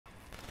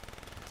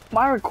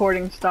My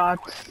recording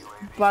stopped.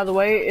 By the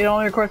way, it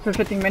only records for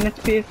 15 minutes,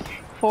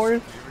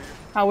 PS4s.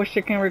 I wish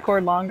it can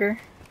record longer.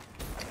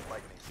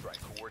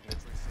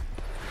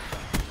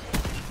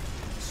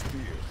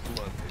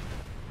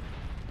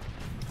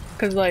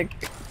 Cause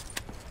like,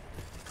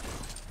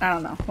 I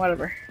don't know,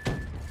 whatever.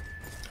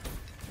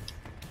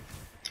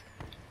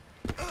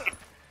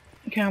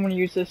 Okay, I'm gonna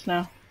use this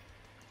now.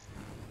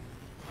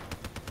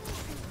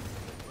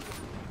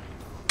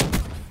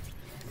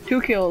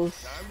 Two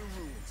kills.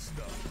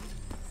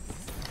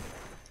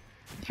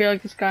 I feel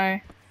like this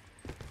guy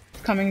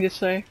is coming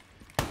this way.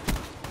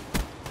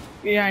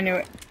 Yeah, I knew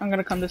it. I'm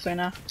gonna come this way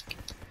now.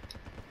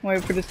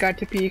 Wait for this guy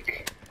to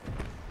peek.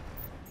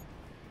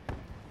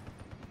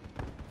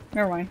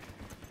 Never mind.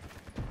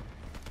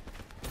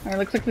 Alright,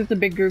 looks like there's a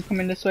big group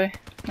coming this way.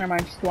 Never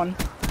mind, just one.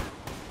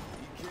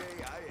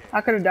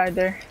 I could have died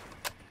there.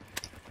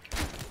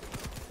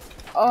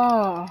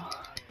 Oh.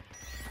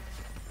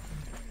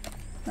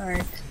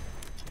 Alright.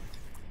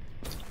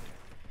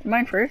 Am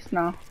I first?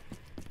 No.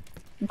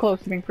 I'm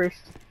close to being first.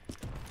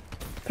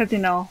 Cause you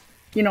know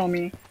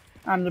me.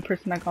 I'm the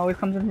person that always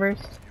comes in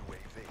first.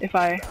 If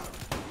I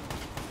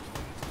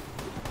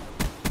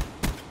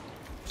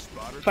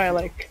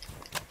like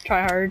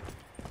try hard.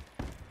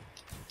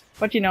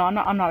 But you know, I'm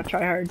not a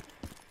try hard.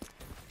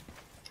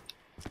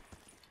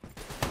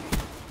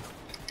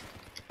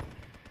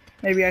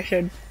 Maybe I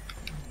should.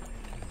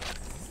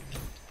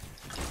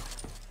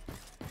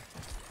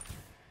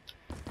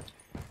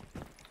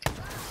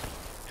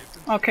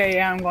 Okay,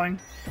 yeah, I'm going.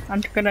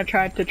 I'm gonna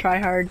try to try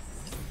hard.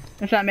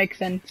 If that makes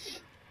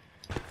sense.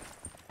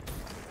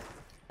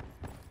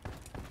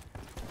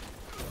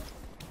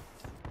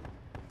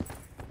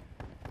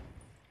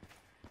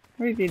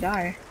 Where did he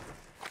die?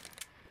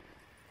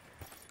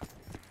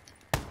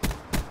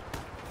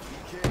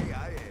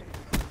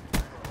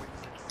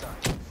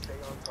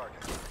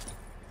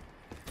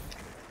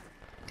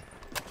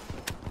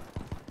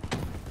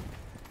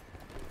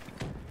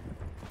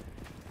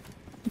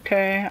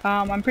 Okay,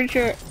 I'm pretty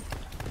sure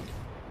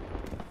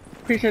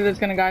there's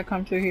gonna guy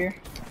come through here.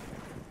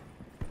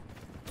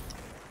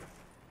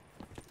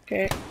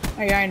 Okay,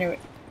 oh yeah, I knew it.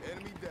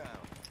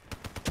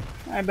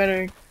 I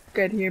better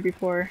get here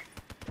before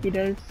he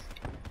does.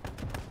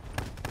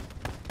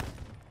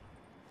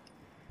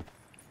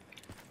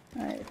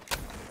 Alright.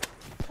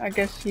 I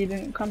guess he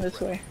didn't come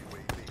this way.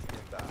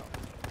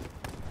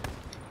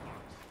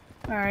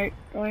 Alright,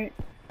 wait.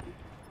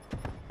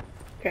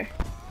 Okay.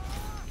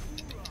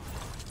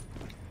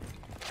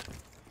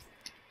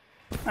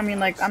 I mean,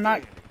 like, I'm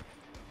not...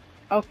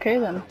 Okay,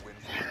 then.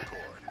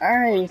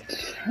 Alright,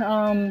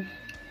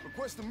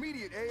 Request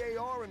immediate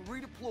AAR and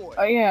redeploy.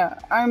 oh yeah,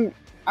 I'm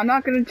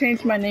not gonna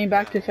change my name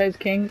back to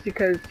Hk-FReNzzY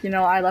because, you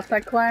know, I left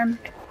that clan.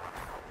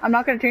 I'm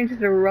not gonna change it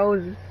to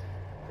Rose,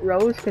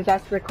 because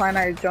that's the clan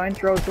I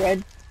joined, Rose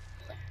Red.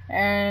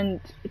 And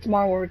it's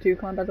Modern Warfare 2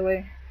 clan, by the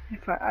way.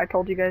 If I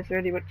told you guys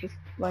already, but just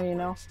letting you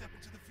know.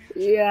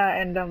 Yeah,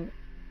 and I'm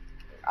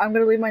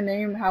gonna leave my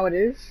name how it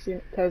is,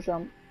 because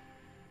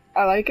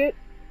I like it.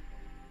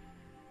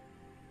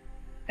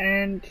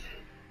 And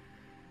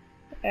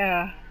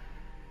yeah.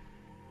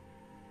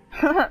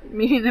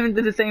 Me and him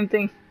did the same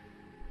thing.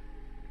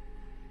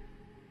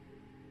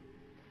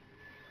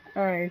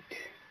 Alright.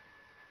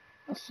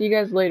 I'll see you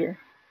guys later.